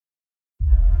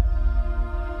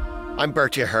I'm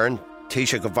Bertie Ahern,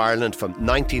 Taoiseach of Ireland from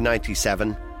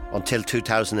 1997 until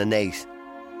 2008.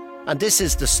 And this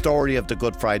is the story of the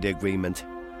Good Friday Agreement,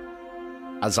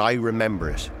 as I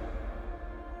remember it.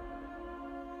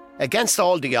 Against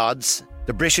all the odds,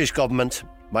 the British government,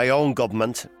 my own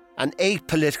government, and 8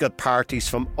 political parties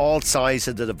from all sides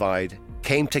of the divide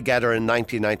came together in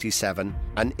 1997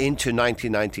 and into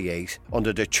 1998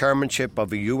 under the chairmanship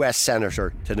of a US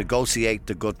Senator to negotiate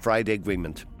the Good Friday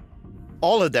Agreement.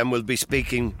 All of them will be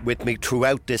speaking with me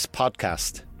throughout this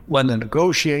podcast. When the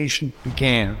negotiation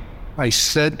began, I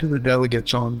said to the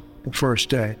delegates on the first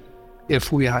day,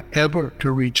 if we are ever to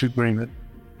reach agreement,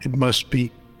 it must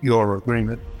be your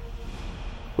agreement.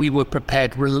 We were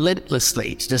prepared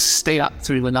relentlessly to just stay up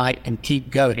through the night and keep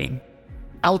going.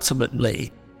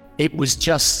 Ultimately, it was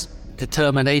just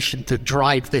determination to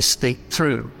drive this thing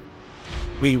through.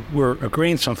 We were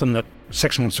agreeing something that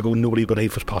 6 months ago nobody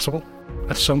believed was possible.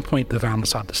 At some point, the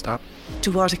violence had to stop.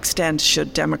 To what extent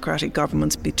should democratic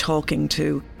governments be talking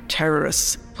to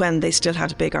terrorists when they still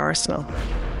had a big arsenal?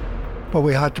 But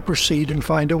we had to proceed and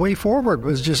find a way forward. It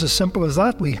was just as simple as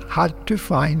that. We had to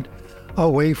find a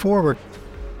way forward.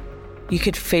 You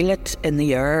could feel it in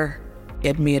the air.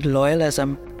 It made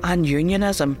loyalism and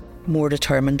unionism more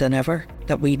determined than ever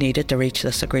that we needed to reach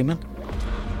this agreement.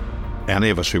 Any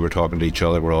of us who were talking to each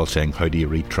other were all saying, how do you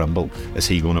read Trimble? Is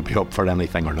he going to be up for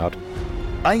anything or not?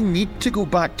 I need to go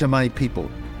back to my people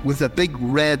with a big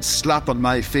red slap on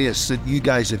my face that you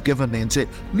guys have given me and say,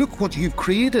 look what you've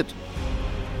created.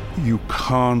 You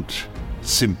can't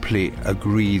simply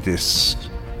agree this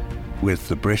with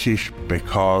the British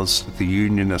because the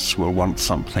Unionists will want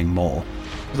something more.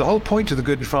 The whole point of the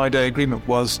Good Friday Agreement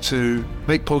was to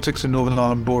make politics in Northern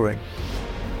Ireland boring.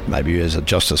 My view is that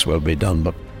justice will be done,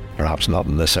 but perhaps not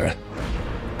in this era.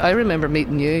 I remember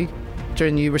meeting you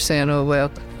during you were saying, oh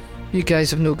well, you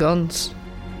guys have no guns.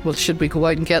 Well, should we go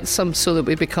out and get some so that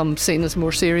we become seen as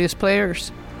more serious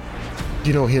players?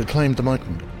 You know, he had climbed the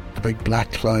mountain. The big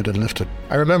black cloud had lifted.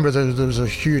 I remember there was a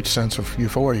huge sense of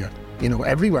euphoria,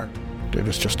 everywhere. It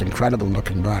was just incredible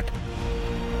looking back.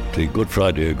 The Good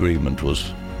Friday Agreement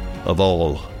was, of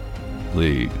all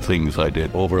the things I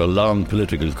did over a long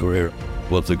political career,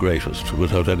 was the greatest,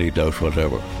 without any doubt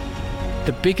whatever.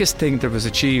 The biggest thing that was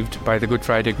achieved by the Good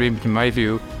Friday Agreement, in my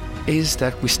view, is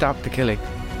that we stopped the killing.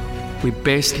 We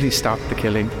basically stopped the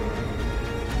killing.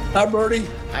 Hi, Bertie.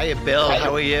 Hiya, Bill.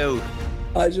 How are you?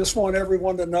 I just want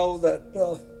everyone to know that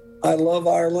I love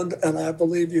Ireland, and I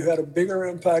believe you had a bigger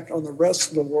impact on the rest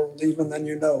of the world even than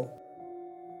you know.